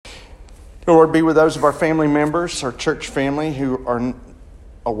Lord, be with those of our family members, our church family who are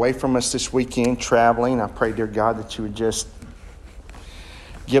away from us this weekend, traveling. I pray, dear God, that you would just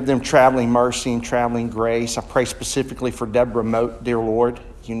give them traveling mercy and traveling grace. I pray specifically for Deborah Moat, dear Lord.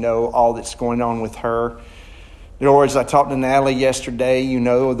 You know all that's going on with her. Dear Lord, as I talked to Natalie yesterday, you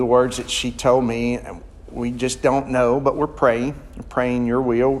know the words that she told me. We just don't know, but we're praying. We're praying your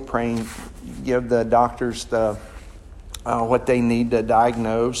will. We're praying give the doctors what they need to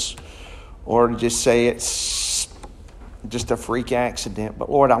diagnose, or to just say it's just a freak accident.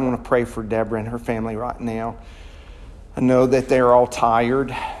 But Lord, I want to pray for Deborah and her family right now. I know that they're all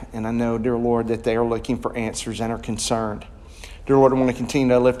tired, and I know, dear Lord, that they are looking for answers and are concerned. Dear Lord, I want to continue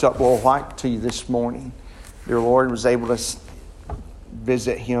to lift up Will White to you this morning. Dear Lord, was able to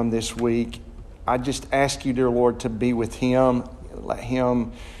visit him this week. I just ask you, dear Lord, to be with him. Let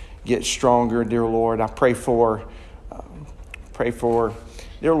him get stronger, dear Lord. I pray for,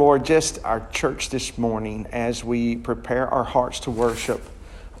 dear Lord, just our church this morning as we prepare our hearts to worship.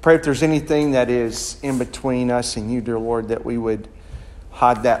 I pray if there's anything that is in between us and you, dear Lord, that we would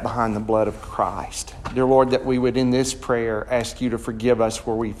hide that behind the blood of Christ. Dear Lord, that we would in this prayer ask you to forgive us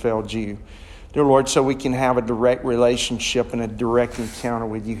where we failed you. Dear Lord, so we can have a direct relationship and a direct encounter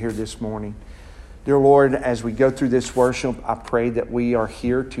with you here this morning. Dear Lord, as we go through this worship, I pray that we are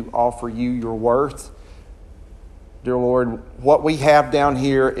here to offer you your worth. Dear Lord, what we have down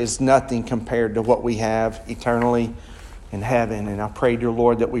here is nothing compared to what we have eternally in heaven. And I pray, dear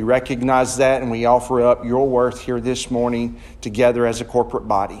Lord, that we recognize that and we offer up your worth here this morning together as a corporate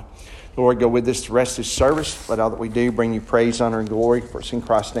body. Lord, go with us the rest of this service. Let all that we do bring you praise, honor, and glory. For it's in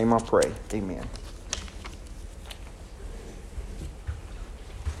Christ's name I pray. Amen.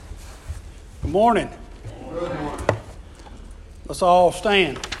 Good morning. Good morning. Let's all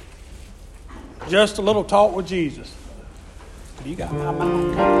stand. Just a little talk with Jesus. You got my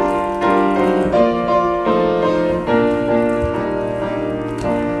mic.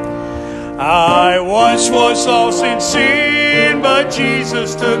 I once was lost in sin, but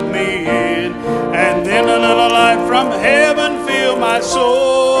Jesus took me in, and then a little light from heaven filled my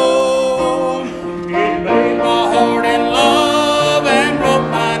soul. It made my heart in love and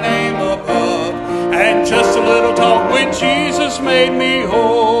wrote my name above, and just a little talk with Jesus made me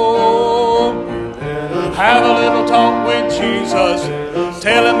whole. Have a little talk with Jesus,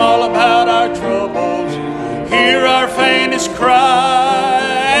 tell him all about our troubles, hear our faintest cry,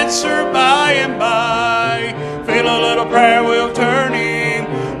 answer by and by. Feel a little prayer will turn him,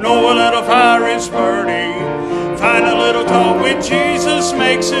 know a little fire is burning, find a little talk with Jesus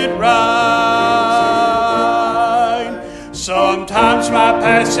makes it right. Sometimes my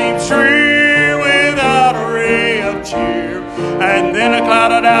path seems drear without a ray of cheer, and then a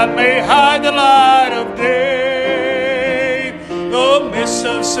cloud of doubt may hide the light of day. The mist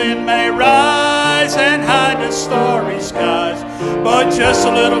of sin may rise and hide the starry skies, but just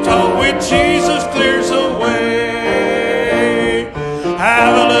a little talk with Jesus clears the way.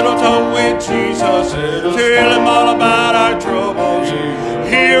 Have a little talk with Jesus, tell him all about our troubles,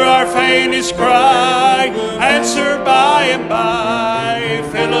 hear our faintest cry, answer by and by.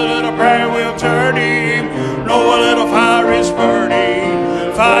 Feel a little prayer will turn him, know a little fire is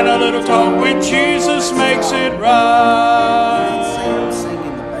burning, find a little talk with Jesus makes it right.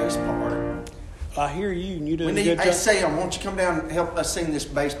 Singing the bass part. I hear you, and you do a good job. Hey, Sam, won't you come down and help us sing this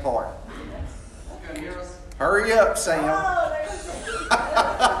bass part? Hurry up, Sam.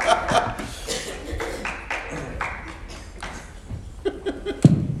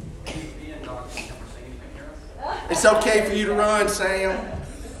 It's okay for you to run, Sam.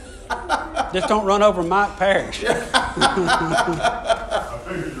 Just don't run over Mike Parrish. I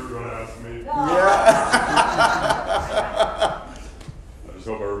figured you were going to ask me. Yeah. I just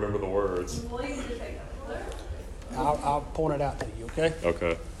hope I remember the words. I'll point it out to you, okay?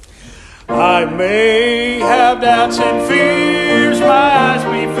 Okay. I may have doubts and fears, my eyes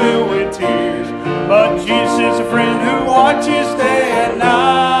may fill with tears, but Jesus is a friend who watches day and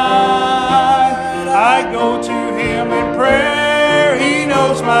night. I go to him in prayer, he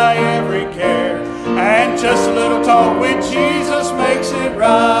knows my every care, and just a little talk with Jesus makes it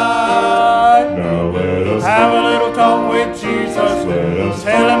right. Now let us have a little talk with Jesus,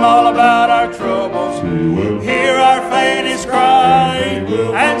 tell him all about our troubles, hear our faintest cry,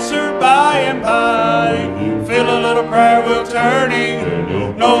 answer by and by. Feel a little prayer will turn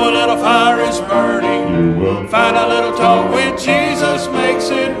him, know a little fire is burning, find a little talk with Jesus makes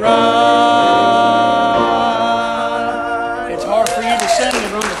it right. It's hard for you to sing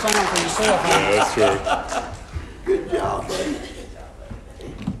and run the song for yourself. Yeah, that's true. Good job, buddy.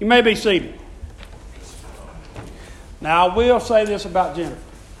 You may be seated. Now, I will say this about Jennifer.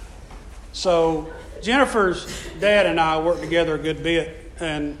 So Jennifer's dad and I worked together a good bit,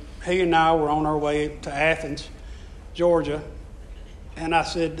 and he and I were on our way to Athens, Georgia. And I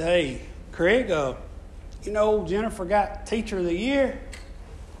said, hey, Craig, Jennifer got Teacher of the Year.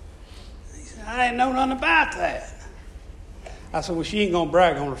 He said, I didn't know nothing about that. I said, well, she ain't going to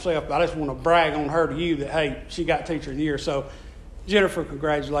brag on herself, but I just want to brag on her to you that, hey, she got Teacher of the Year. So, Jennifer,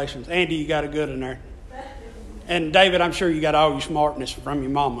 congratulations. Andy, you got a good in there. And David, I'm sure you got all your smartness from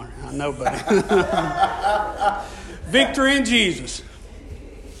your mama. I know, buddy. Victory in Jesus.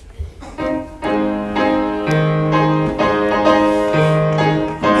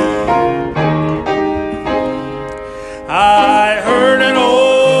 I heard an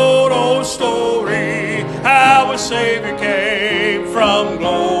old story, how a Savior came from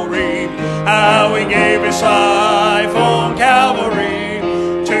glory, how He gave His life on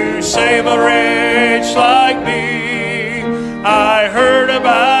Calvary to save a wretch like me. I heard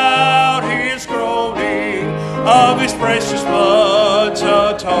about His groaning, of His precious blood's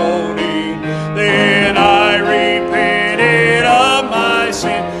atoning. Then I repented of my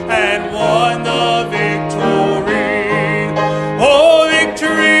sin and won the victory. Oh,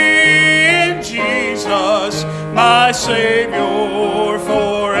 victory in Jesus, my Savior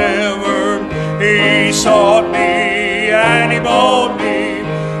forever. He sought me and He bought me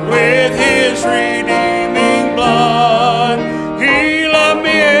with His redeeming blood. He loved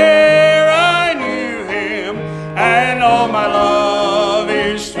me ere I knew Him, and all my love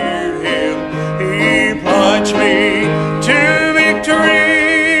is to Him. He plunged me to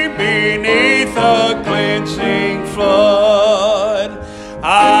victory beneath a cleansing flood.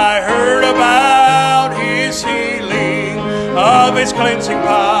 I heard about His healing, of His cleansing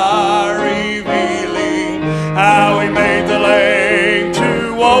power revealing, how He made the lame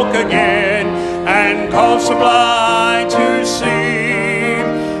to walk again and caused the blind to see.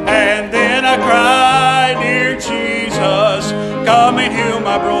 And then I cried, dear Jesus, come and heal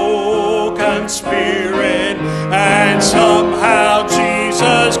my broken spirit. And somehow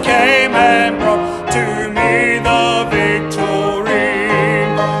Jesus came and brought to me the victory.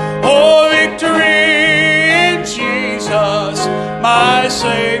 Oh, victory in Jesus, my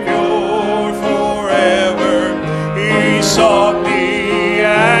Savior forever. He sought me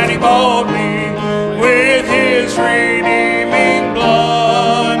and He bought me with His redeeming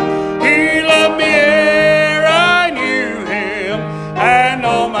blood. He loved me ere I knew Him, and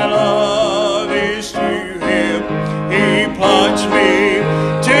all my love is to Him. He plunged me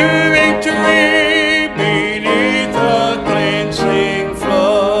to victory beneath the cleansing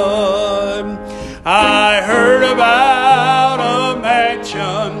flood. I heard about a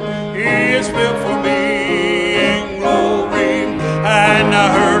mansion He has built for me in glory, and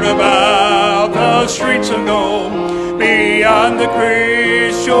I heard about the streets of gold beyond the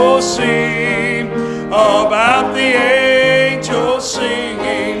crystal sea, about the angels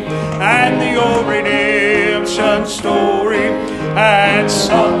singing and the old redemption story. And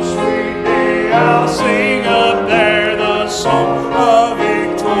some sweet day I'll sing up there the song of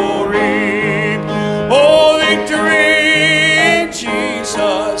victory. Oh, victory in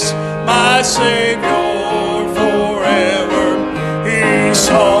Jesus, my Savior forever. He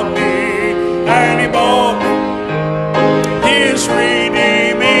sought me and He bought me His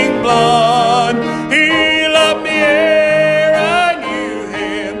redeeming blood. He loved me ere I knew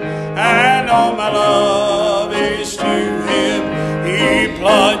Him, and all my love is to Him. He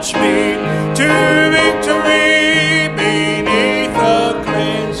plunged me to victory beneath the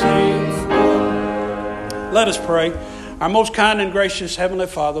cleansing flood. Let us pray. Our most kind and gracious Heavenly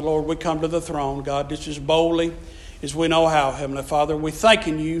Father, Lord, we come to the throne, God, just as boldly as we know how, Heavenly Father. We're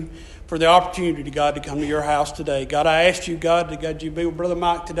thanking You for the opportunity, God, to come to Your house today. God, I ask You, God, to God, You be with Brother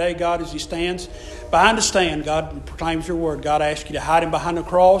Mike today, God, as he stands behind the stand, God, and proclaims Your word. God, I ask You to hide him behind the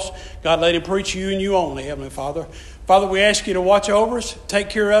cross. God, let him preach You and You only, Heavenly Father. Father, we ask You to watch over us, take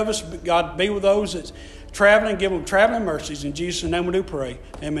care of us. God, be with those that's traveling, give them traveling mercies. In Jesus' name we do pray.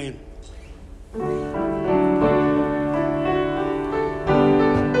 Amen.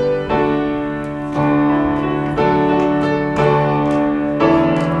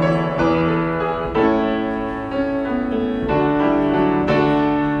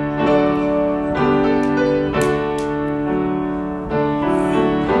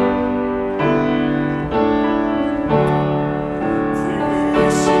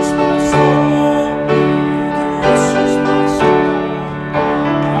 This is my song.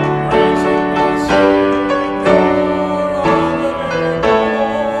 I'm praising my Savior.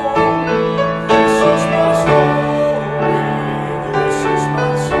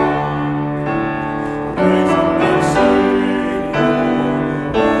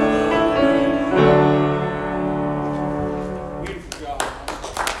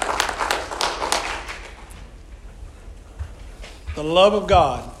 love of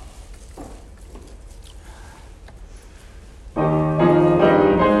God.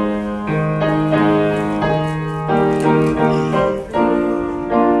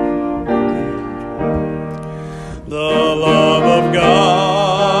 The love of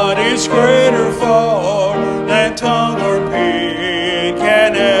God is greater far than tongue or pen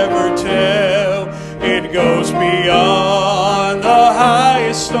can ever tell. It goes beyond the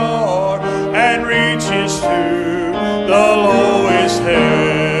highest star and reaches to the lowest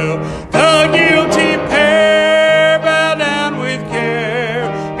hell. The guilty pair bow down with care.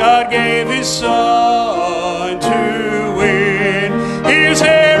 God gave His Son to win His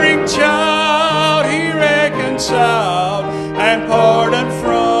erring child. He reconciled and pardoned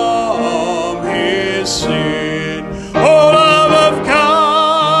from his sin. Oh, love of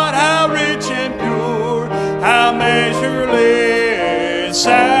God, how rich and pure, how measureless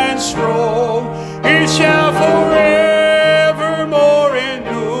and strong, it shall forevermore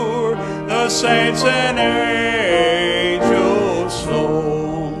endure the saints and angels'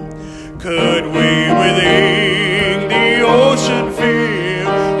 song. Could we within the ocean feel,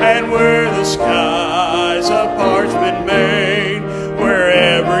 and where the skies of parchment made, where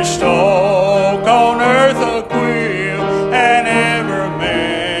every stalk on earth a quill, and every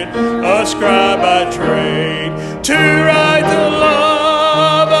man a scribe by trade, to write the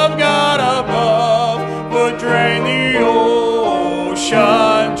love of God above would drain the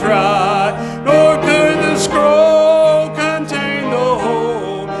ocean dry, nor could the scroll contain the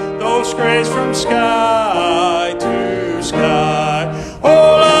whole, though scrapes from sky to sky. Oh,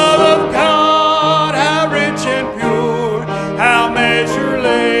 love of God, how rich and pure, how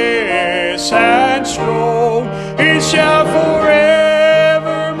measureless and strong, it shall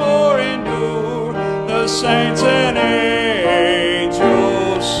forevermore endure the saints and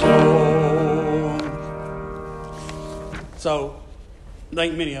angels' song. So, there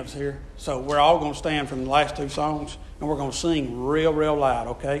ain't many of us here, so we're all going to stand from the last two songs, and we're going to sing real, real loud,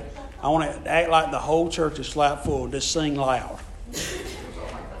 okay? I want to act like the whole church is slap full. Just sing loud.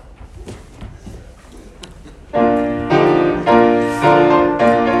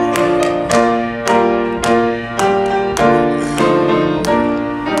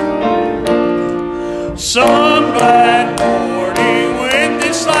 Some glad morning when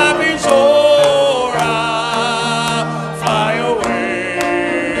this life is o'er, I'll fly away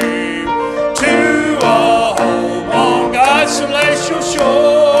to a home on God's celestial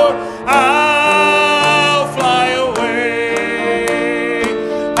shore. I'll fly away.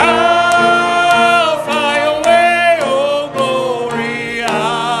 I'll fly away, oh glory,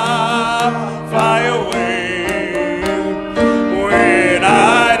 I'll fly away. When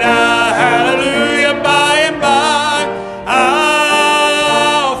I die, hallelujah, by and by,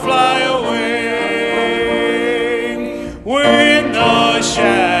 I'll fly away. When the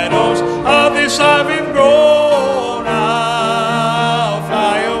shadows of this life have grown, I'll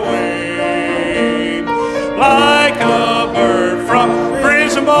fly away. Like a bird from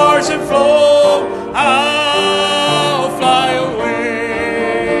prison bars that flow, I'll fly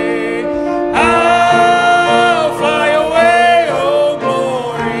away. I'll fly away, oh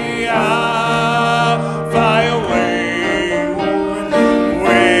glory, I'll fly away.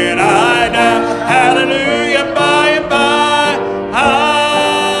 When I die, hallelujah, by and by,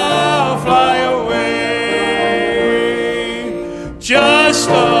 I'll fly away. Just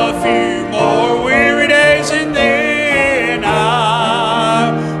a few more weary days and then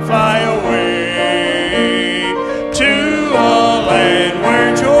I'll fly away to a land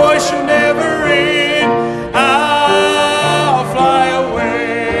where joy shall never end. I'll fly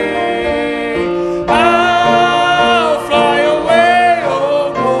away. I'll fly away,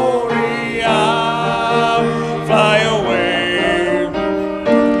 oh glory, I'll fly away.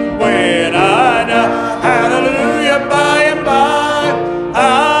 When I die, hallelujah, by and by,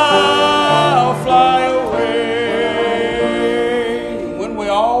 I'll fly away. When we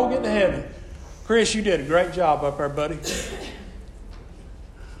all get to heaven. Chris, you did a great job up there, buddy.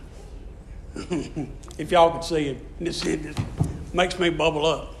 If y'all could see it, it just makes me bubble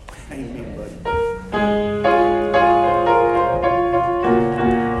up. Amen, buddy.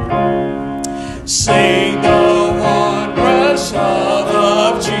 Sing the wondrous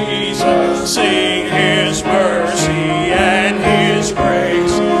love of Jesus. Sing His mercy and His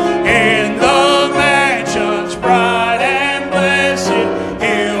grace. In the mansions bright and blessed,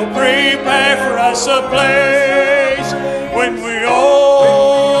 He'll prepare for us a place. When we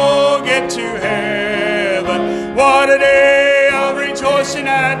all get to heaven, what a day of rejoicing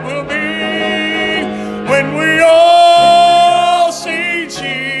that will be. When we all see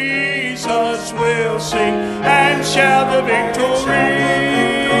Jesus, we'll sing and shout the victory.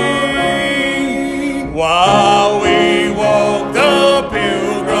 While we walk the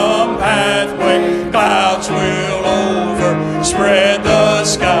pilgrim pathway, clouds will overspread the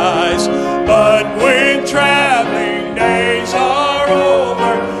skies. But when traveling days are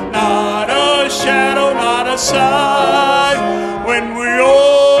over, not a shadow, not a sign. When we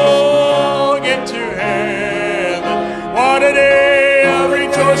all get to heaven, what a day of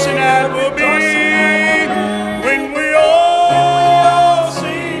rejoicing that will be. When we all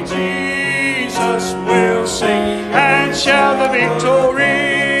see Jesus, we'll sing and shout the victory.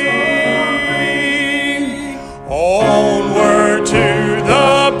 Onward to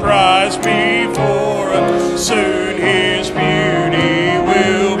the prize before us, soon His beauty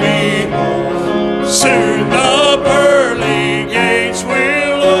will be. Soon the pearly gates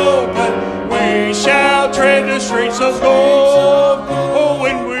will open, we shall tread the streets of gold. Oh,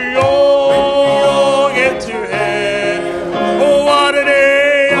 when we all get to heaven, oh, what a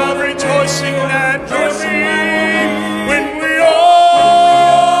day of rejoicing that will be. When we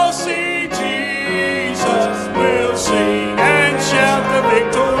all see Jesus, we'll sing and shout the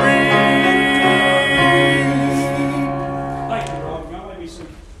victory. Thank you, Rob. Now let me sing.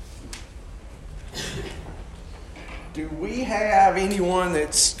 Do we have anyone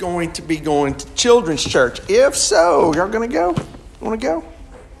that's going to be going to children's church? If so, y'all going to go? Want to go?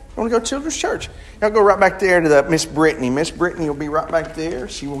 Want to go to children's church? Y'all go right back there to the Miss Brittany. Miss Brittany will be right back there.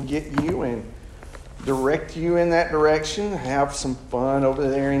 She will get you and direct you in that direction. Have some fun over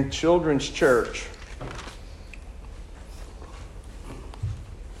there in children's church.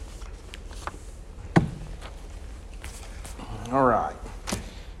 All right.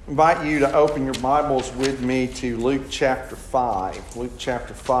 Invite you to open your Bibles with me to Luke chapter 5. Luke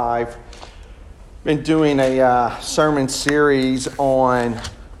chapter 5. Been doing a sermon series on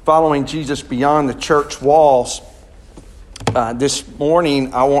following Jesus beyond the church walls. This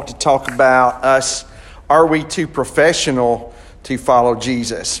morning I want to talk about us. Are we too professional to follow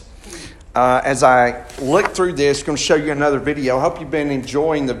Jesus? As I look through this, I'm going to show you another video. I hope you've been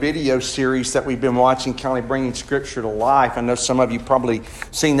enjoying the video series that we've been watching, kind of bringing Scripture to life. I know some of you probably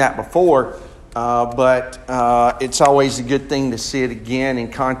seen that before, but it's always a good thing to see it again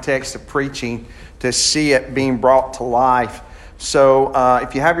in context of preaching, to see it being brought to life. So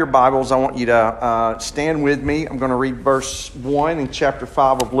if you have your Bibles, I want you to stand with me. I'm going to read verse 1 in chapter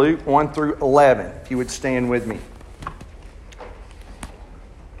 5 of Luke, 1 through 11, if you would stand with me.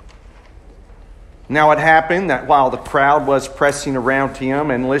 Now it happened that while the crowd was pressing around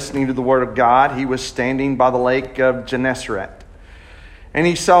him and listening to the word of God, he was standing by the lake of Gennesaret. And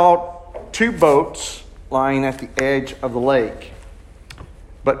he saw 2 boats lying at the edge of the lake.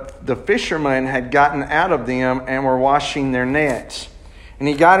 But the fishermen had gotten out of them and were washing their nets. And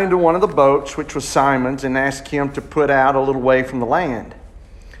he got into one of the boats, which was Simon's, and asked him to put out a little way from the land.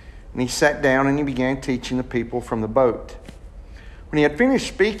 And he sat down and he began teaching the people from the boat. When he had finished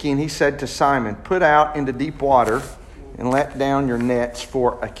speaking, he said to Simon, "Put out into deep water and let down your nets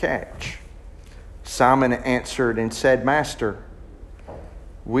for a catch." Simon answered and said, "Master,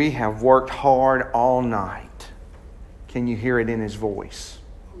 we have worked hard all night." Can you hear it in his voice?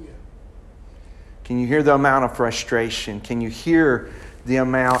 Can you hear the amount of frustration? Can you hear the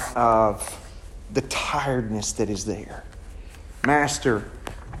amount of the tiredness that is there? "Master,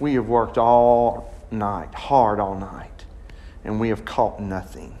 we have worked all night, hard all night, and we have caught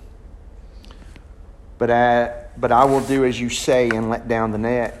nothing. But I will do as you say and let down the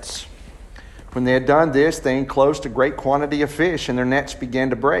nets." When they had done this, they enclosed a great quantity of fish, and their nets began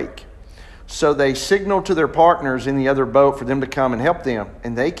to break. So they signaled to their partners in the other boat for them to come and help them.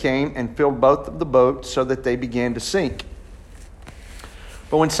 And they came and filled both of the boats so that they began to sink.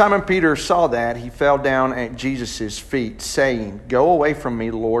 But when Simon Peter saw that, he fell down at Jesus' feet, saying, "Go away from me,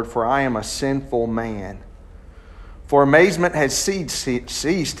 Lord, for I am a sinful man." For amazement had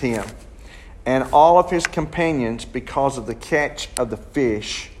seized him and all of his companions because of the catch of the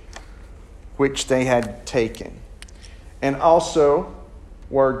fish which they had taken. And also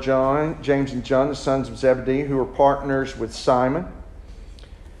were James and John, the sons of Zebedee, who were partners with Simon.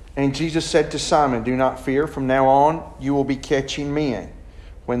 And Jesus said to Simon, "Do not fear. From now on you will be catching men."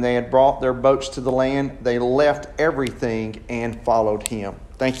 When they had brought their boats to the land, they left everything and followed him.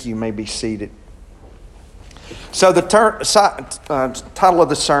 Thank you. You may be seated. So the title of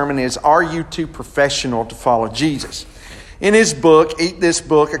the sermon is, "Are You Too Professional to Follow Jesus?" In his book, Eat This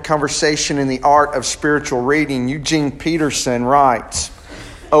Book, A Conversation in the Art of Spiritual Reading, Eugene Peterson writes,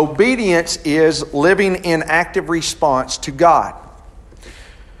 "Obedience is living in active response to God.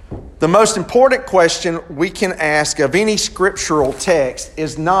 The most important question we can ask of any scriptural text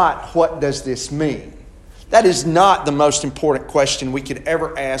is not, what does this mean? That is not the most important question we could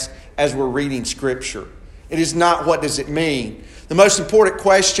ever ask as we're reading Scripture. It is not, what does it mean? The most important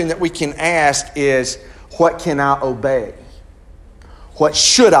question that we can ask is, what can I obey? What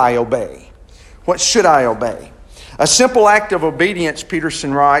should I obey? What should I obey? A simple act of obedience,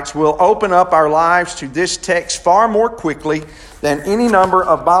 Peterson writes, will open up our lives to this text far more quickly than any number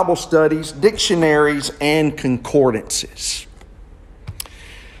of Bible studies, dictionaries, and concordances.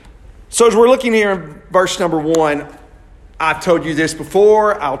 So as we're looking here in verse number 1, I've told you this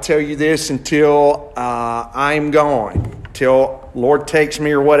before. I'll tell you this until I'm gone, till Lord takes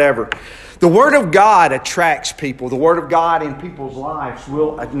me or whatever. The Word of God attracts people. The Word of God in people's lives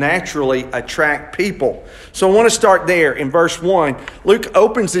will naturally attract people. So I want to start there in verse 1. Luke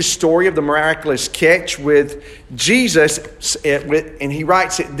opens this story of the miraculous catch with Jesus, and he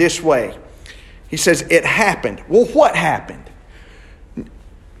writes it this way. He says, it happened. Well, what happened?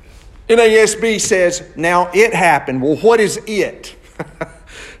 NASB says, now it happened. Well, what is it?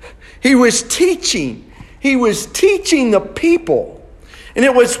 He was teaching. He was teaching the people. And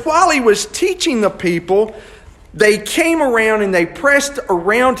it was while he was teaching the people, they came around and they pressed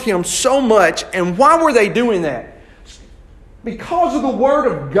around him so much. And why were they doing that? Because of the Word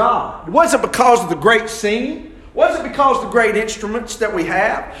of God. It wasn't because of the great singing. It wasn't because of the great instruments that we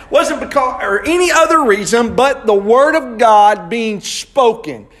have. It wasn't because or any other reason but the Word of God being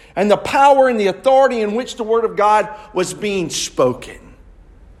spoken. And the power and the authority in which the Word of God was being spoken.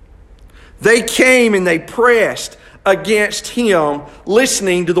 They came and they pressed against him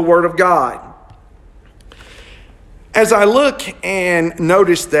listening to the Word of God. As I look and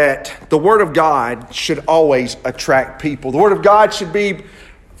notice that the Word of God should always attract people. The Word of God should be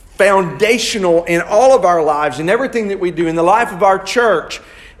foundational in all of our lives and everything that we do in the life of our church.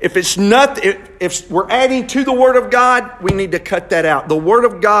 If it's not, if we're adding to the Word of God, we need to cut that out. The Word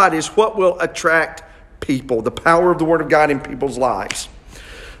of God is what will attract people. The power of the Word of God in people's lives.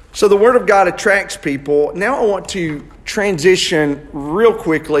 So the Word of God attracts people. Now I want to transition real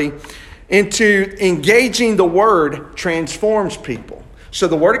quickly into engaging the Word transforms people. So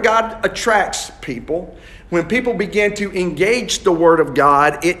the Word of God attracts people. When people begin to engage the Word of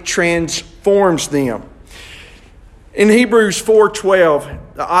God, it transforms them. In Hebrews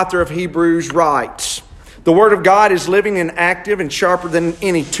 4:12, the author of Hebrews writes, the Word of God is living and active and sharper than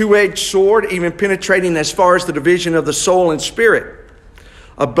any two-edged sword, even penetrating as far as the division of the soul and spirit,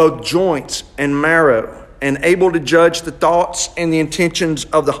 of both joints and marrow, and able to judge the thoughts and the intentions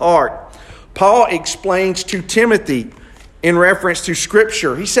of the heart. Paul explains to Timothy in reference to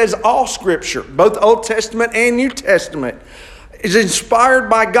Scripture. He says all Scripture, both Old Testament and New Testament, is inspired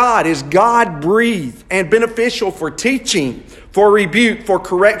by God, is God-breathed and beneficial for teaching, for rebuke, for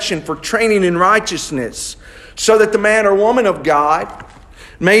correction, for training in righteousness, so that the man or woman of God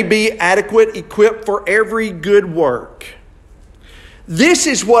may be adequate, equipped for every good work. This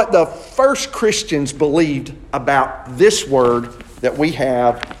is what the first Christians believed about this Word that we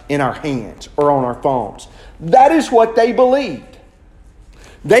have in our hands or on our phones. That is what they believed.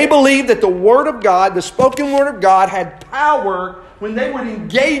 They believed that the Word of God, the spoken Word of God, had power when they would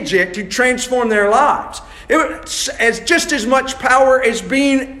engage it to transform their lives. It was just as much power as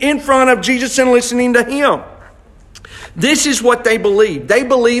being in front of Jesus and listening to Him. This is what they believed. They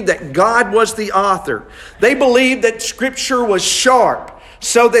believed that God was the author. They believed that Scripture was sharp,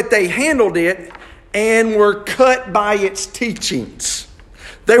 so that they handled it and were cut by its teachings.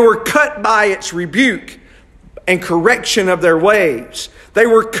 They were cut by its rebuke and correction of their ways. They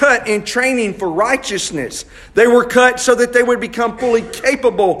were cut in training for righteousness. They were cut so that they would become fully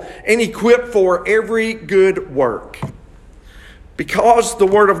capable and equipped for every good work. Because the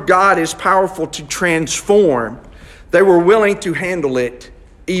Word of God is powerful to transform, they were willing to handle it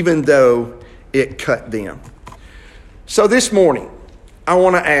even though it cut them. So this morning, I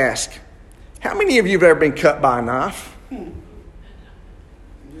want to ask, how many of you have ever been cut by a knife? How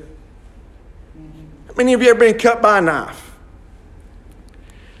many of you have ever been cut by a knife?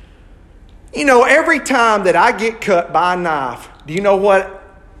 You know, every time that I get cut by a knife, do you know what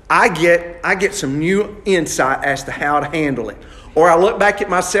I get? I get some new insight as to how to handle it. Or I look back at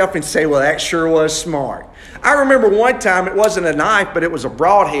myself and say, well, that sure was smart. I remember one time, it wasn't a knife, but it was a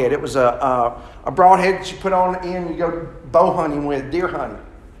broadhead. It was a broadhead that you put on the end and you go bow hunting with, deer hunting.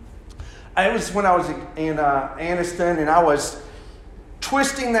 It was when I was in Anniston, and I was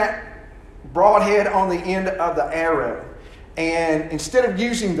twisting that broadhead on the end of the arrow. And instead of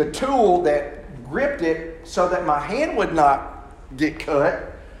using the tool that gripped it so that my hand would not get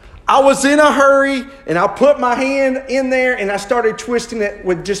cut, I was in a hurry and I put my hand in there and I started twisting it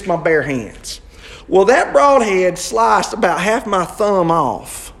with just my bare hands. Well, that broadhead sliced about half my thumb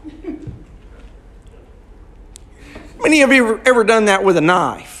off. Many of you have ever done that with a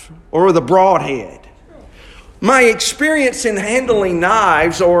knife or with a broadhead? My experience in handling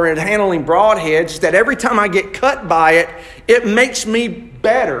knives or in handling broadheads is that every time I get cut by it, it makes me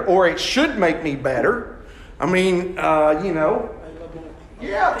better, or it should make me better. I mean,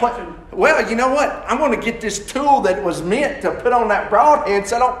 yeah, but, well, you know what? I'm going to get this tool that was meant to put on that broadhead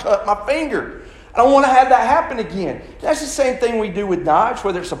so I don't cut my finger. I don't want to have that happen again. That's the same thing we do with knives,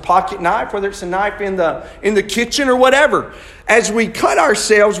 whether it's a pocket knife, whether it's a knife in the kitchen or whatever. As we cut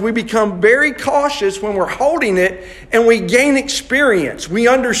ourselves, we become very cautious when we're holding it, and we gain experience. We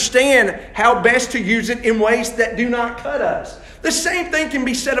understand how best to use it in ways that do not cut us. The same thing can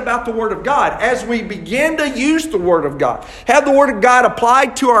be said about the Word of God. As we begin to use the Word of God, have the Word of God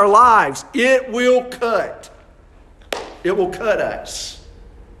applied to our lives, it will cut. It will cut us.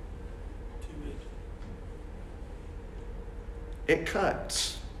 It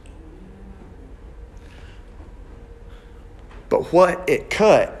cuts. But what it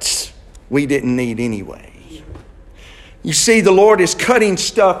cuts, we didn't need anyway. You see, the Lord is cutting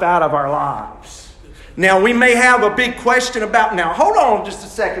stuff out of our lives. Now, we may have a big question about, now, hold on just a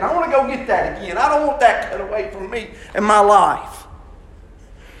second. I want to go get that again. I don't want that cut away from me and my life.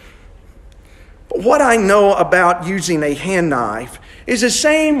 But what I know about using a hand knife is the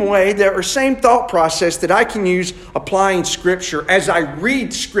same way, or same thought process that I can use applying Scripture. As I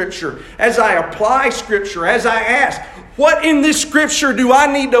read Scripture, as I apply Scripture, as I ask, what in this Scripture do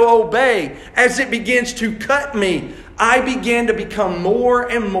I need to obey? As it begins to cut me, I begin to become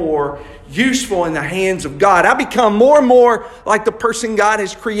more and more useful in the hands of God. I become more and more like the person God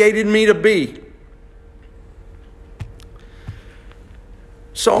has created me to be.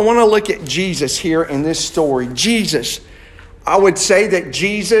 So I want to look at Jesus here in this story. Jesus, I would say that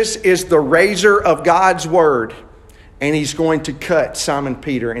Jesus is the razor of God's Word, and He's going to cut Simon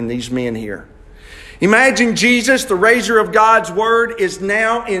Peter and these men here. Imagine Jesus, the razor of God's Word, is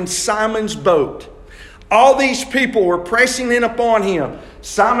now in Simon's boat. All these people were pressing in upon him.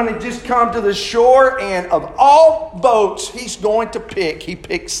 Simon had just come to the shore, and of all boats he's going to pick, he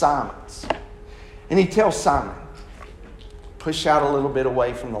picks Simon's. And he tells Simon, push out a little bit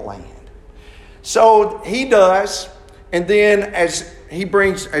away from the land. So he does. And then as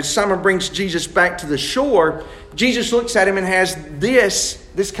Simon brings Jesus back to the shore, Jesus looks at him and has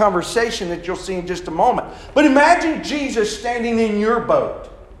this conversation that you'll see in just a moment. But imagine Jesus standing in your boat.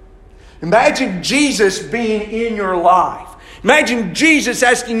 Imagine Jesus being in your life. Imagine Jesus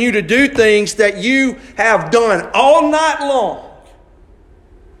asking you to do things that you have done all night long.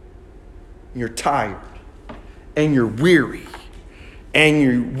 You're tired and you're weary. And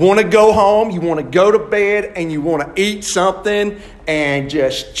you want to go home, you want to go to bed, and you want to eat something and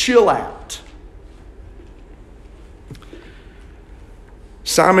just chill out.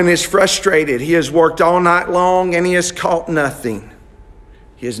 Simon is frustrated. He has worked all night long and he has caught nothing.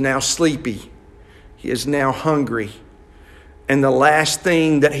 He is now sleepy. He is now hungry. And the last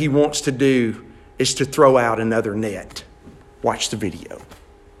thing that he wants to do is to throw out another net. Watch the video.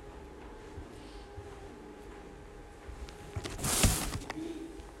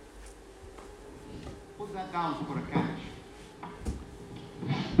 Down for a catch.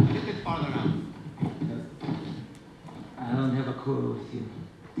 Get it farther out. I don't have a quarrel with you,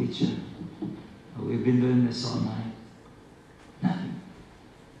 teacher. We've been doing this all night. Nothing.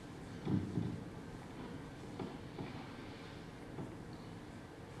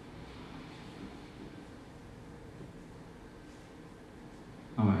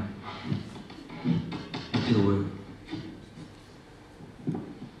 All right. Into the word.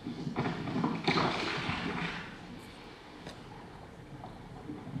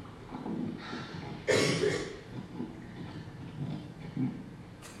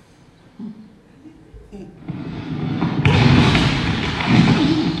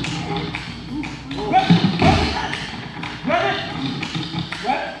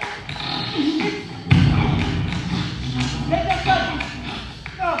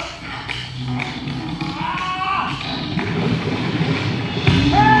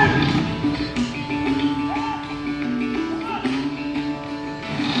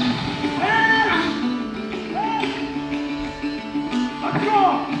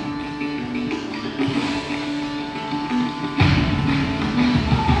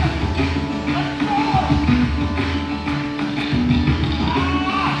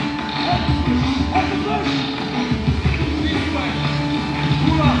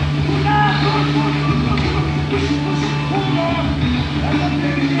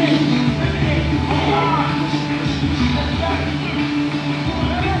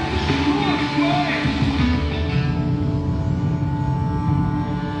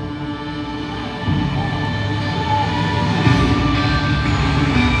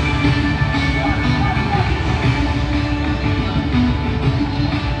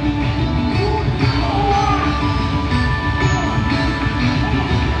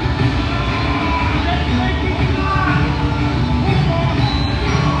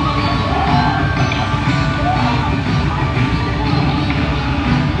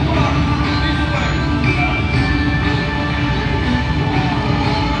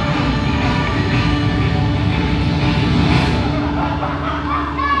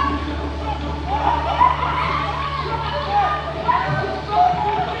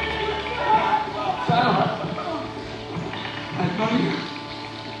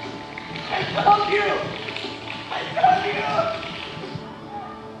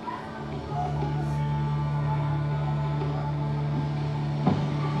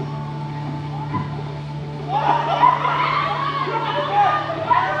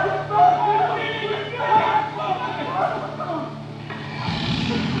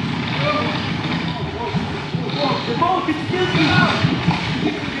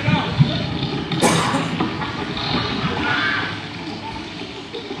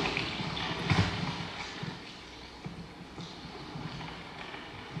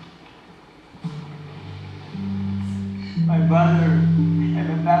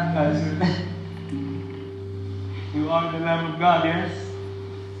 are the Lamb of God, yes?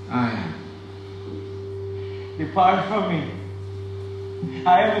 I am. Depart from me.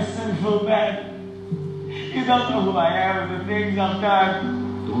 I am a sinful man. You don't know who I am and the things I've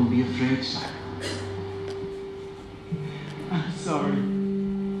done. Don't be afraid, Simon. I'm sorry.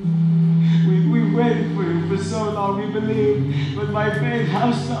 We waited for you for so long, we believed. But my faith,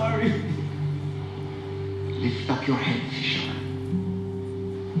 how sorry. Lift up your head, fisherman.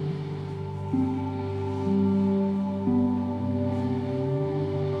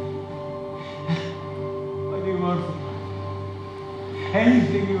 What do you want from me?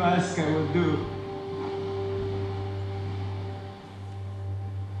 Anything you ask, I will do.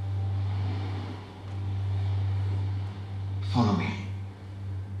 Follow me.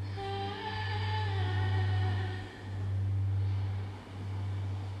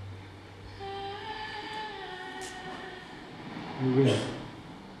 You will.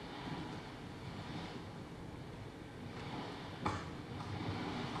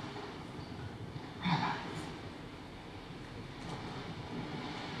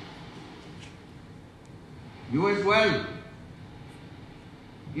 You as well.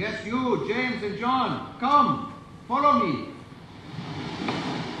 Yes, you, James and John. Come, follow me.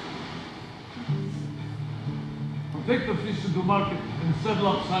 I'll take the fish to the market and settle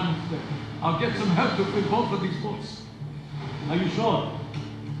up Simon's debt. I'll get some help to fill both of these boats. Are you sure?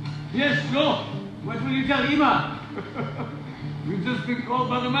 Yes, sure. What will you tell Ima? We've just been called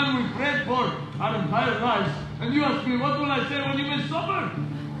by the man we prayed for our entire lives. And you ask me, what will I say when you miss supper?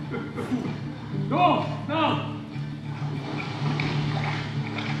 Go, now.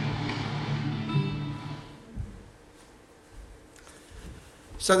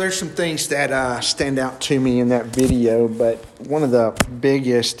 So there's some things that stand out to me in that video, but one of the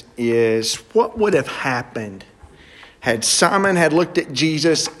biggest is what would have happened had Simon had looked at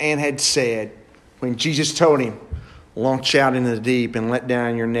Jesus and had said, when Jesus told him, launch out into the deep and let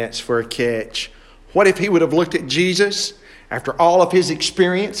down your nets for a catch. What if he would have looked at Jesus after all of his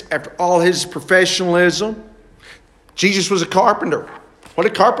experience, after all his professionalism? Jesus was a carpenter. What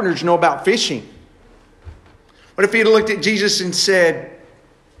do carpenters know about fishing? What if he had looked at Jesus and said,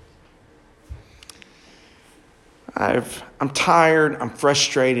 I'm tired, I'm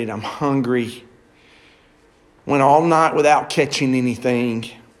frustrated, I'm hungry. Went all night without catching anything.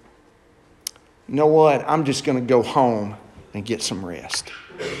 You know what? I'm just going to go home and get some rest.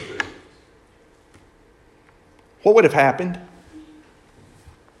 What would have happened?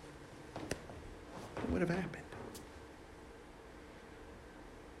 What would have happened?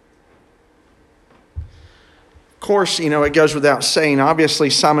 Of course, it goes without saying, obviously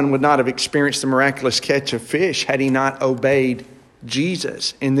Simon would not have experienced the miraculous catch of fish had he not obeyed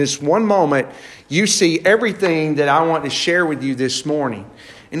Jesus. In this one moment, you see everything that I want to share with you this morning.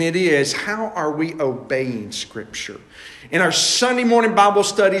 And it is, how are we obeying Scripture? In our Sunday morning Bible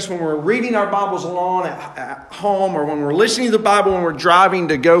studies, when we're reading our Bibles along at home, or when we're listening to the Bible when we're driving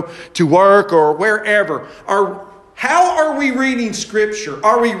to go to work or wherever, how are we reading Scripture?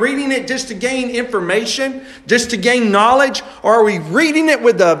 Are we reading it just to gain information, just to gain knowledge? Or are we reading it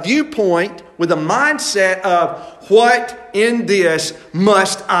with a viewpoint, with a mindset of, what in this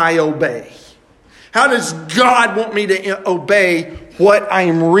must I obey? How does God want me to obey what I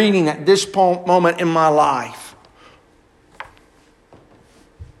am reading at this moment in my life?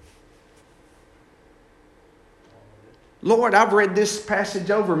 Lord, I've read this passage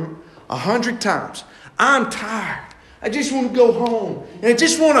over 100 times. I'm tired. I just want to go home. And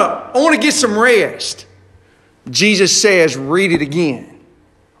I want to get some rest. Jesus says, read it again.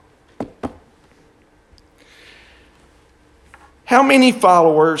 How many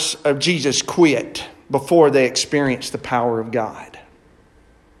followers of Jesus quit before they experienced the power of God?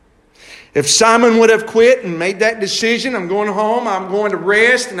 If Simon would have quit and made that decision, I'm going home, I'm going to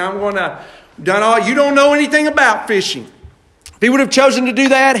rest, and I'm going to done all. You don't know anything about fishing. If he would have chosen to do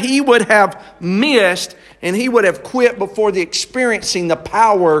that, he would have missed and he would have quit before the experiencing the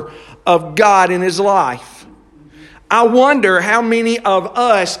power of God in his life. I wonder how many of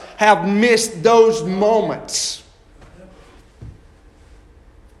us have missed those moments.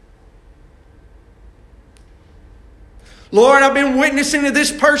 Lord, I've been witnessing to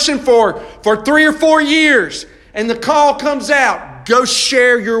this person for 3 or 4 years. And the call comes out. Go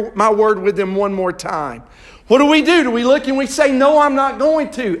share my word with them one more time. What do? Do we look and we say, no, I'm not going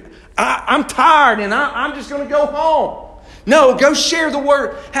to. I'm tired and I'm just going to go home. No, go share the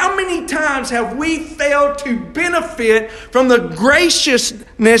word. How many times have we failed to benefit from the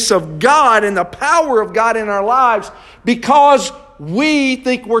graciousness of God and the power of God in our lives because we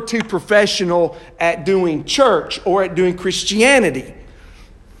think we're too professional at doing church or at doing Christianity?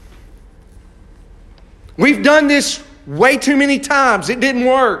 We've done this way too many times. It didn't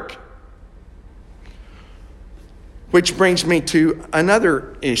work. Which brings me to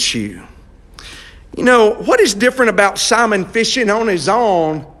another issue. You know, what is different about Simon fishing on his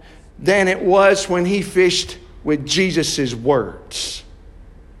own than it was when he fished with Jesus' words?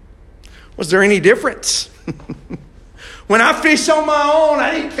 Was there any difference? When I fish on my own,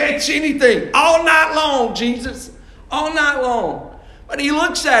 I didn't catch anything. All night long, Jesus. All night long. But he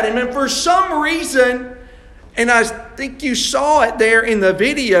looks at him, and for some reason, and I think you saw it there in the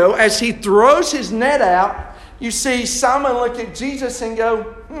video, as he throws his net out, you see Simon look at Jesus and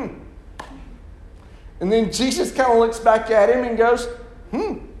go, And then Jesus kind of looks back at him and goes,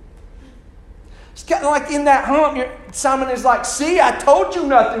 It's kind of like in that hump, Simon is like, see, I told you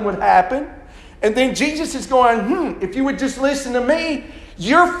nothing would happen. And then Jesus is going, if you would just listen to me,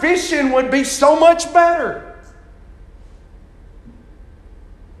 your fishing would be so much better.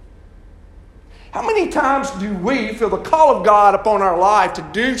 How many times do we feel the call of God upon our life to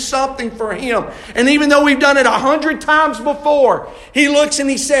do something for Him? And even though we've done it 100 times before, He looks and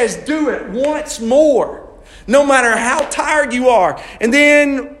He says, do it once more. No matter how tired you are. And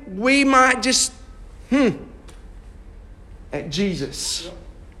then we might just, at Jesus.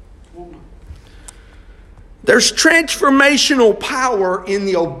 There's transformational power in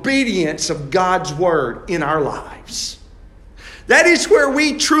the obedience of God's Word in our lives. That is where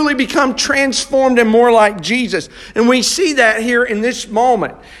we truly become transformed and more like Jesus. And we see that here in this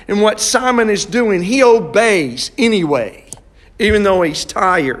moment in what Simon is doing. He obeys anyway, even though he's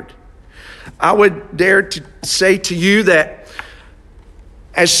tired. I would dare to say to you that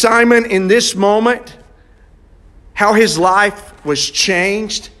as Simon in this moment, how his life was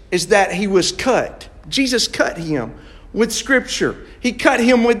changed is that he was cut. Jesus cut him with Scripture. He cut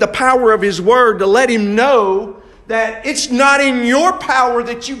him with the power of His Word to let him know that it's not in your power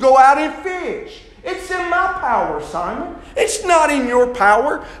that you go out and fish. It's in my power, Simon. It's not in your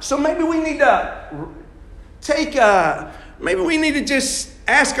power. So maybe we need to maybe we need to just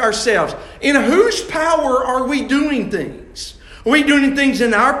ask ourselves, in whose power are we doing things? Are we doing things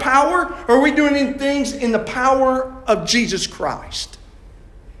in our power, or are we doing things in the power of Jesus Christ?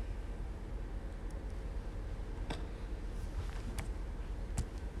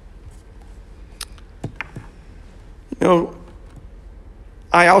 You know,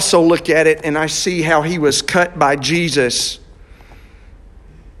 I also look at it and I see how he was cut by Jesus.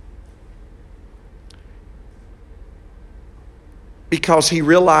 Because he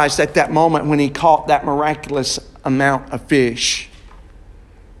realized at that moment when he caught that miraculous amount of fish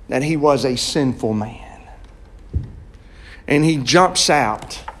that he was a sinful man. And he jumps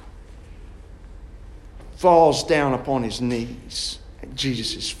out, falls down upon his knees at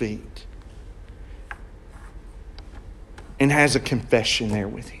Jesus' feet, and has a confession there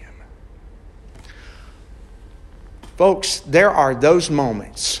with him. Folks, there are those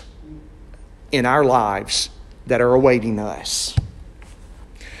moments in our lives that are awaiting us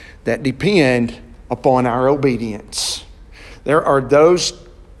that depend upon our obedience. There are those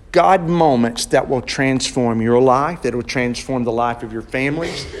God moments that will transform your life, that will transform the life of your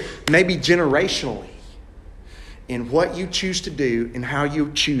families, maybe generationally, in what you choose to do and how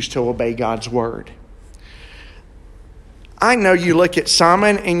you choose to obey God's Word. I know you look at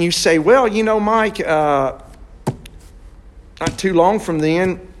Simon and you say, well, you know, Mike, not too long from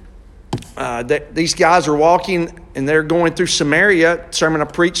then, these guys are walking and they're going through Samaria. Sermon I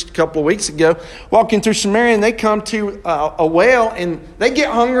preached a couple of weeks ago. Walking through Samaria and they come to a well and they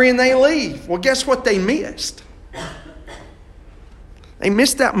get hungry and they leave. Well, guess what they missed? They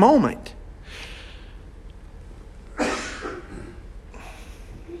missed that moment.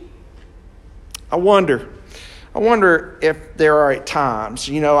 I wonder if there are at times,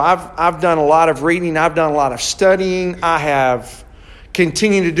 you know, I've done a lot of reading, I've done a lot of studying, I have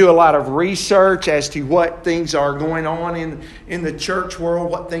continued to do a lot of research as to what things are going on in the church world,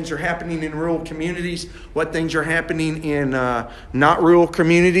 what things are happening in rural communities, what things are happening in not rural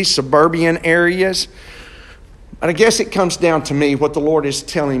communities, suburban areas. But I guess it comes down to me, what the Lord is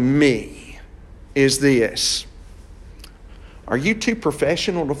telling me is this: are you too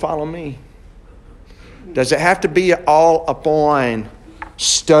professional to follow me? Does it have to be all upon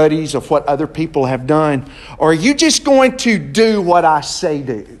studies of what other people have done? Or are you just going to do what I say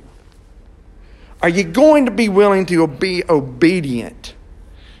do? Are you going to be willing to be obedient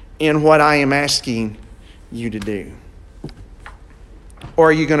in what I am asking you to do? Or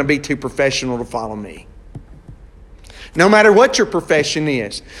are you going to be too professional to follow me? No matter what your profession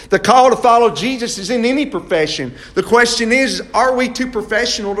is. The call to follow Jesus is in any profession. The question is, are we too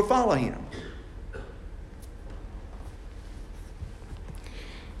professional to follow Him?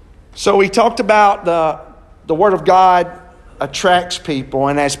 So we talked about the Word of God attracts people,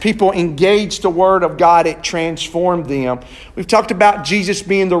 and as people engage the Word of God, it transformed them. We've talked about Jesus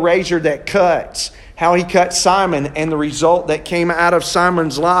being the razor that cuts, how He cut Simon, and the result that came out of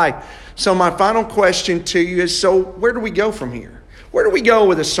Simon's life. So my final question to you is, so where do we go from here? Where do we go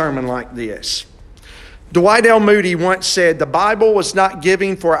with a sermon like this? Dwight L. Moody once said, "The Bible was not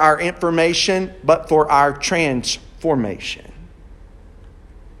given for our information, but for our transformation."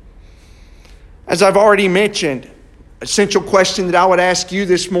 As I've already mentioned, essential question that I would ask you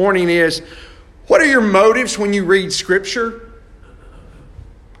this morning is, what are your motives when you read Scripture?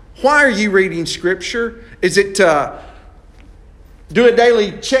 Why are you reading Scripture? Is it to do a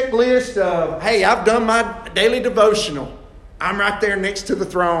daily checklist of, hey, I've done my daily devotional. I'm right there next to the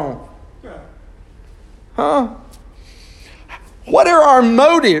throne. Huh? What are our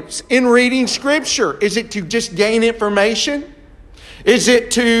motives in reading Scripture? Is it to just gain information? Is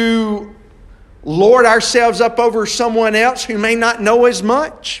it to lord ourselves up over someone else who may not know as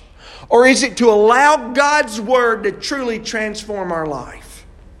much? Or is it to allow God's Word to truly transform our life?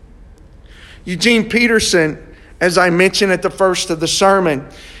 Eugene Peterson, as I mentioned at the first of the sermon,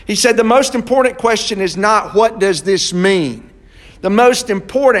 he said the most important question is not what does this mean? The most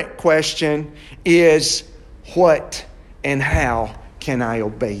important question is what and how can I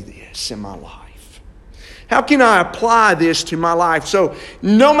obey this in my life? How can I apply this to my life? So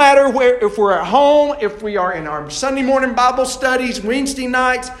no matter where, if we're at home, if we are in our Sunday morning Bible studies, Wednesday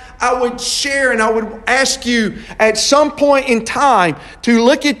nights, I would share and I would ask you at some point in time to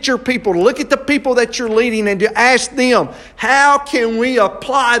look at your people, to look at the people that you're leading and to ask them, how can we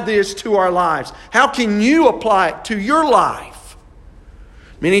apply this to our lives? How can you apply it to your life?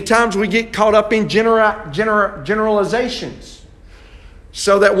 Many times we get caught up in generalizations.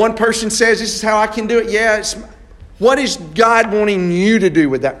 So that one person says, this is how I can do it. Yeah, what is God wanting you to do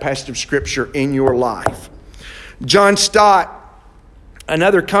with that passage of Scripture in your life? John Stott,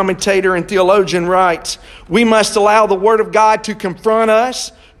 another commentator and theologian, writes, we must allow the Word of God to confront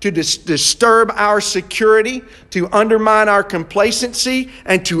us, to disturb our security, to undermine our complacency,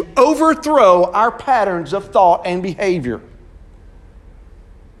 and to overthrow our patterns of thought and behavior.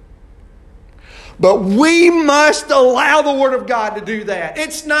 But we must allow the Word of God to do that.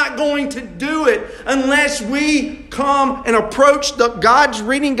 It's not going to do it unless we come and approach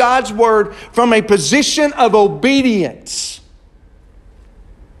reading God's Word from a position of obedience.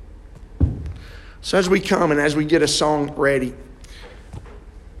 So as we come and as we get a song ready,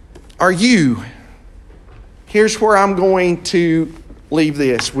 here's where I'm going to leave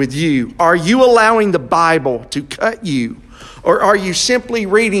this with you. Are you allowing the Bible to cut you? Or are you simply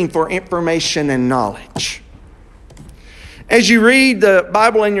reading for information and knowledge? As you read the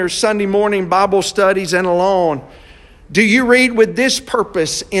Bible in your Sunday morning Bible studies and alone, do you read with this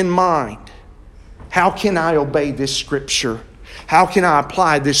purpose in mind? How can I obey this Scripture? How can I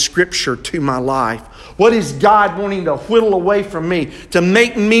apply this Scripture to my life? What is God wanting to whittle away from me to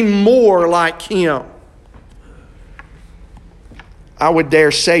make me more like Him? I would dare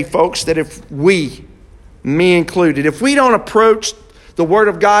say, folks, that if we, me included, if we don't approach the Word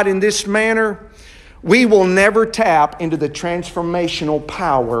of God in this manner, we will never tap into the transformational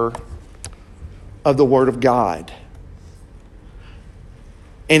power of the Word of God.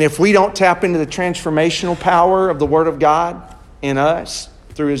 And if we don't tap into the transformational power of the Word of God in us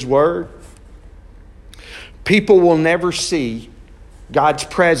through His Word, people will never see God's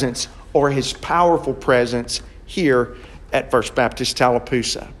presence or His powerful presence here at First Baptist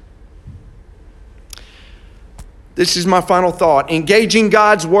Tallapoosa. This is my final thought. Engaging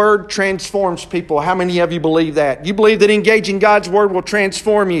God's Word transforms people. How many of you believe that? You believe that engaging God's Word will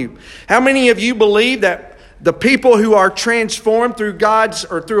transform you? How many of you believe that the people who are transformed through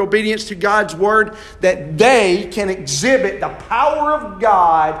through obedience to God's Word, that they can exhibit the power of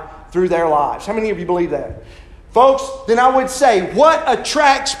God through their lives? How many of you believe that? Folks, then I would say, what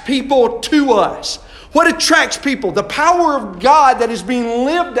attracts people to us? What attracts people? The power of God that is being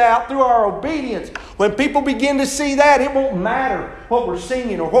lived out through our obedience. When people begin to see that, it won't matter what we're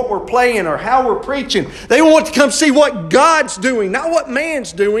singing or what we're playing or how we're preaching. They want to come see what God's doing, not what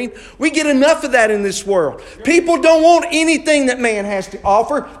man's doing. We get enough of that in this world. People don't want anything that man has to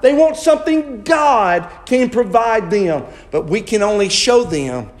offer. They want something God can provide them. But we can only show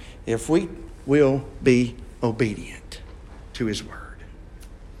them if we will be obedient to His Word.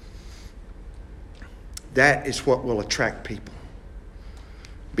 That is what will attract people.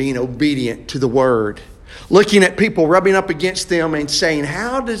 Being obedient to the Word. Looking at people, rubbing up against them and saying,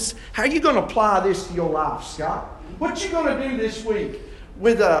 how are you going to apply this to your life, Scott? What you going to do this week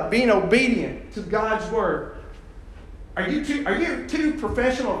with being obedient to God's Word? Are you too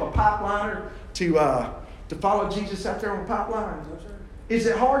professional of a pipeliner to follow Jesus out there on the pipeline? No, sir. Is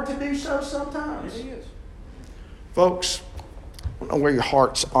it hard to do so sometimes? It is. Folks, I don't know where your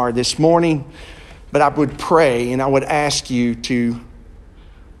hearts are this morning, but I would pray and I would ask you to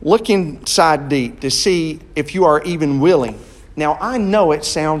look inside deep to see if you are even willing. Now, I know it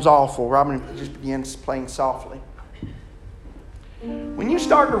sounds awful. Robin just begins playing softly. When you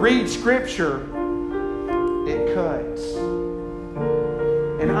start to read Scripture, it cuts.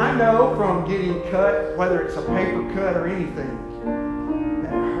 And I know from getting cut, whether it's a paper cut or anything,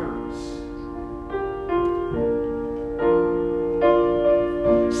 that hurts.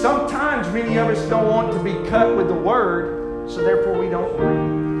 Sometimes many of us don't want to be cut with the Word, so therefore we don't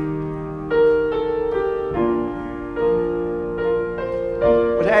read. I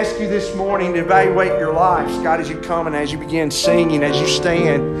would ask you this morning to evaluate your lives, God, as you come and as you begin singing, as you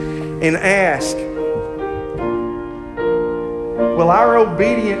stand, and ask, will our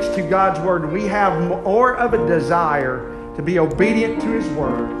obedience to God's Word, we have more of a desire to be obedient to His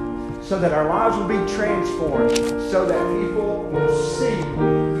Word so that our lives will be transformed, so that people will see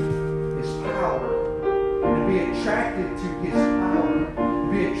His power and be attracted to His power,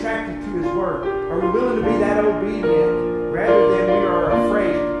 be attracted to His Word. Are we willing to be that obedient rather than we are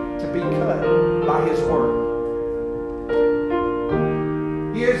afraid to be cut by His Word?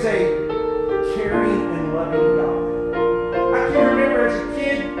 He is a caring and loving God. I can remember as a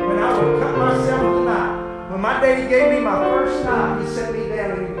kid when I would cut myself a knife. When my daddy gave me my first knife, he set me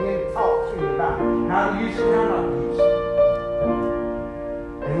down and he began to talk to me about how to use it and how not to use it.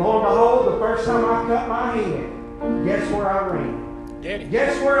 And lo and behold, the first time I cut my hand, guess where I ran? Daddy.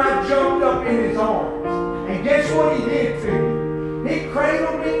 Guess where I jumped up in his arms? And guess what he did to me? He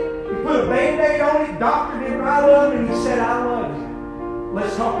cradled me, he put a Band-Aid on it, doctored it right up, and he said, I love you.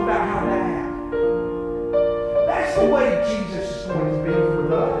 Let's talk about how that happened. That's the way Jesus is going to be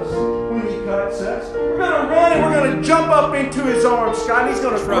with us when He cuts us. We're going to run and we're going to jump up into His arms, Scott. He's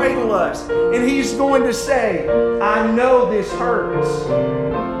going to cradle us. And He's going to say, I know this hurts,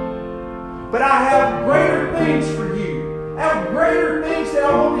 but I have greater things for you. I have greater things that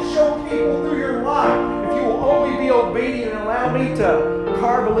I want to show people through your life. If you will only be obedient and allow me to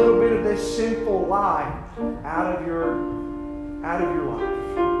carve a little bit of this sinful life out of your life.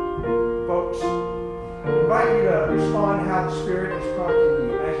 Folks, I invite you to respond how the Spirit is prompting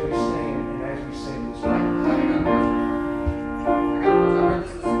you as we stand and as we sing this song. I got a verse. I read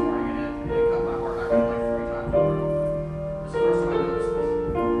this morning and it cut my heart. I read it like 3 times over and over. This is the first time I noticed this.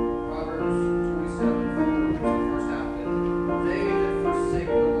 Proverbs 27, the first half of it. They that forsake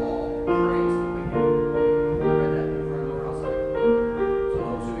the law praise the wicked. I read that over and over. I was like, so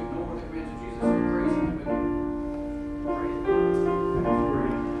those who ignore the commands of Jesus are praising the wicked. Praise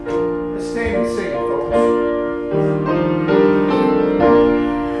them. Let's stand and sing, folks.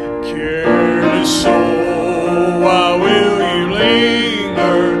 Careless soul, why will you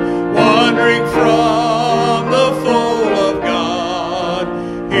linger, wandering from the fold of God?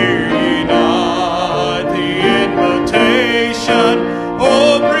 Hear ye not the invitation,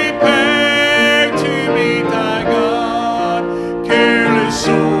 oh, prepare to meet thy God. Careless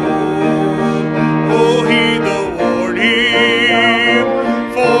soul, oh, heed the warning,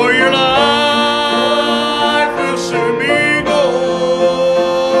 for your life will soon be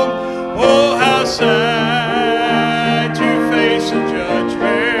gone. Oh, how sad to face a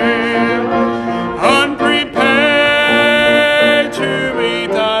judgment, unprepared to meet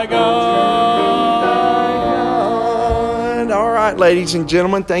thy God. All right, ladies and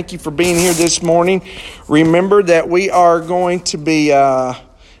gentlemen, thank you for being here this morning. Remember that we are going to be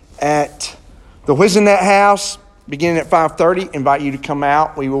at the Whizzinet House beginning at 5:30. Invite you to come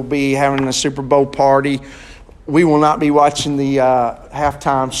out. We will be having a Super Bowl party. We will not be watching the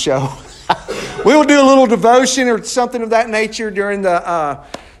halftime show. We will do a little devotion or something of that nature during the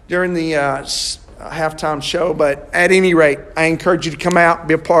halftime show. But at any rate, I encourage you to come out,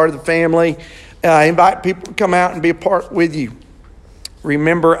 be a part of the family. Invite people to come out and be a part with you.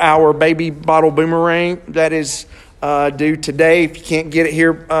 Remember our baby bottle boomerang that is due today. If you can't get it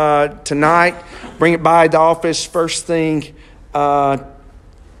here tonight, bring it by the office first thing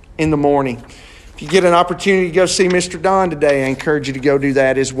in the morning. If you get an opportunity to go see Mr. Don today, I encourage you to go do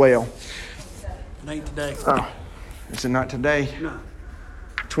that as well. It ain't today. Oh, is it not today? No.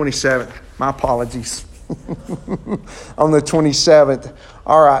 27th. My apologies. On the 27th.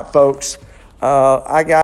 All right, folks. I got